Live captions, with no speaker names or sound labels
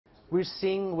we're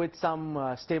seeing with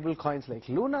some stable coins like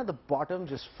Luna, the bottom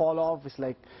just fall off. It's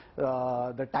like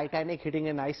the Titanic hitting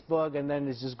an iceberg, and then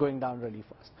it's just going down really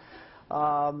fast.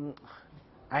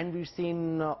 And we've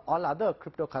seen all other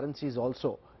cryptocurrencies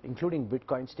also, including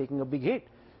Bitcoins, taking a big hit.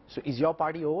 So is your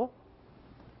party over?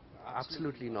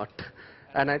 Absolutely not.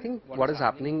 And I think what is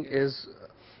happening is,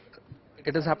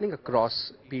 it is happening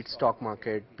across, be it stock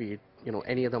market, be it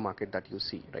any other market that you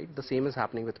see, right? The same is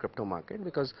happening with crypto market,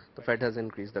 because the Fed has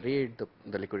increased the rate,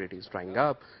 the liquidity is drying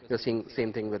up. You're seeing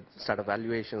same thing with startup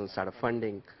valuations, startup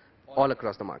funding, all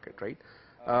across the market, right?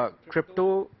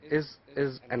 Crypto is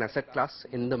an asset class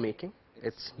in the making.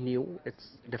 It's new. It's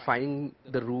defining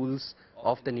the rules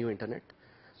of the new internet.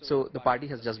 So the party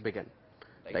has just begun,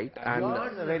 right? And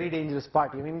it's a very dangerous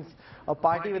party. I mean, it's a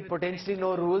party with potentially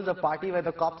no rules, a party where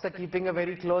the cops are keeping a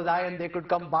very close eye, and they could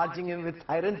come barging in with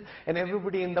sirens, and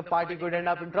everybody in the party could end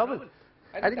up in trouble.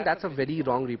 I think that's a very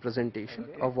wrong representation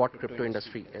of what crypto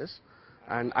industry is,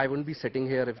 and I wouldn't be sitting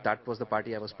here if that was the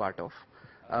party I was part of.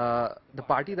 The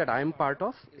party that I am part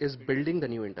of is building the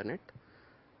new internet.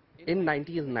 In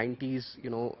 90s,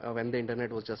 when the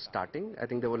internet was just starting, I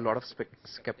think there were a lot of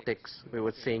skeptics who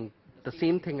were saying the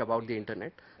same thing about the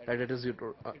internet, that it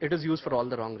is used for all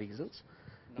the wrong reasons.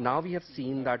 Now we have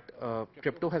seen that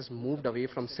crypto has moved away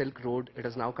from Silk Road. It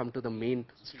has now come to the main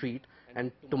street,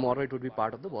 and tomorrow it would be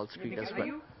part of the Wall Street as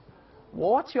well.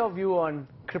 What's your view on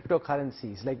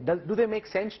cryptocurrencies? Like, do they make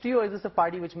sense to you, or is this a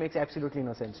party which makes absolutely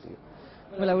no sense to you?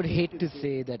 Well, I would hate to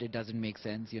say that it doesn't make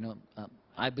sense.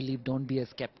 I believe don't be a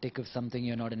skeptic of something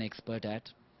you're not an expert at.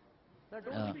 No,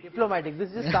 don't be diplomatic. This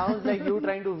just sounds like you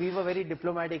trying to weave a very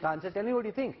diplomatic answer. Tell me what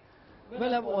you think.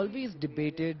 Well, I've always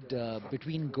debated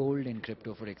between gold and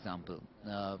crypto, for example.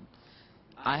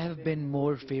 I have been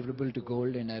more favorable to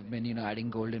gold, and I've been, adding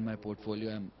gold in my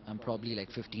portfolio. I'm probably like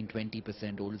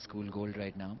 15-20% old school gold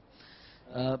right now.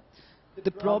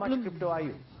 The problem. How much crypto are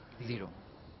you? 0.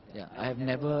 Yeah, I have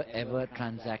never ever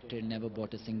transacted, never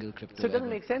bought a single crypto. So it doesn't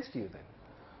make sense to you then?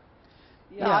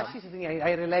 Yeah. Ashish is thinking,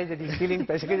 I realize that he's feeling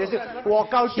pressure. Just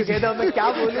walk out together. I'm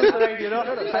kya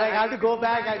bolu, so I have to go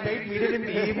back. I might meet it in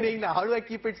the evening. Now, how do I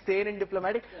keep it sane and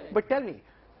diplomatic? But tell me.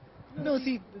 No,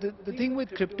 see, the thing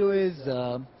with crypto is,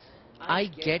 I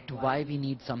get why we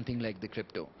need something like the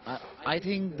crypto. I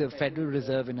think the Federal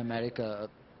Reserve in America,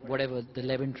 whatever, the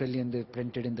 11 trillion they've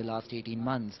printed in the last 18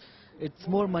 months, it's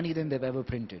more money than they've ever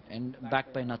printed, and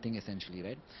backed by nothing essentially,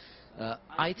 right?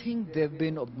 I think they've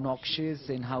been obnoxious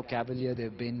in how cavalier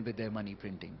they've been with their money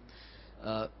printing.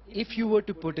 If you were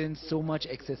to put in so much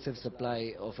excessive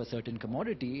supply of a certain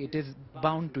commodity, it is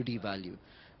bound to devalue.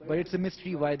 But it's a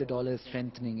mystery why the dollar is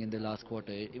strengthening in the last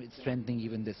quarter. It's strengthening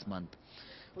even this month.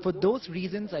 For those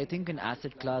reasons, I think an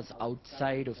asset class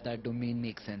outside of that domain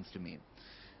makes sense to me.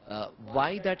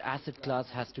 Why that asset class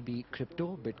has to be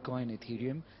crypto, Bitcoin,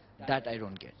 Ethereum, that I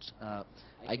don't get.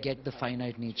 I get the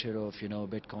finite nature of,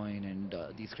 Bitcoin and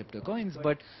these crypto coins,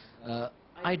 but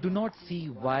I do not see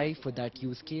why for that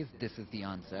use case this is the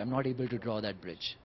answer. I'm not able to draw that bridge.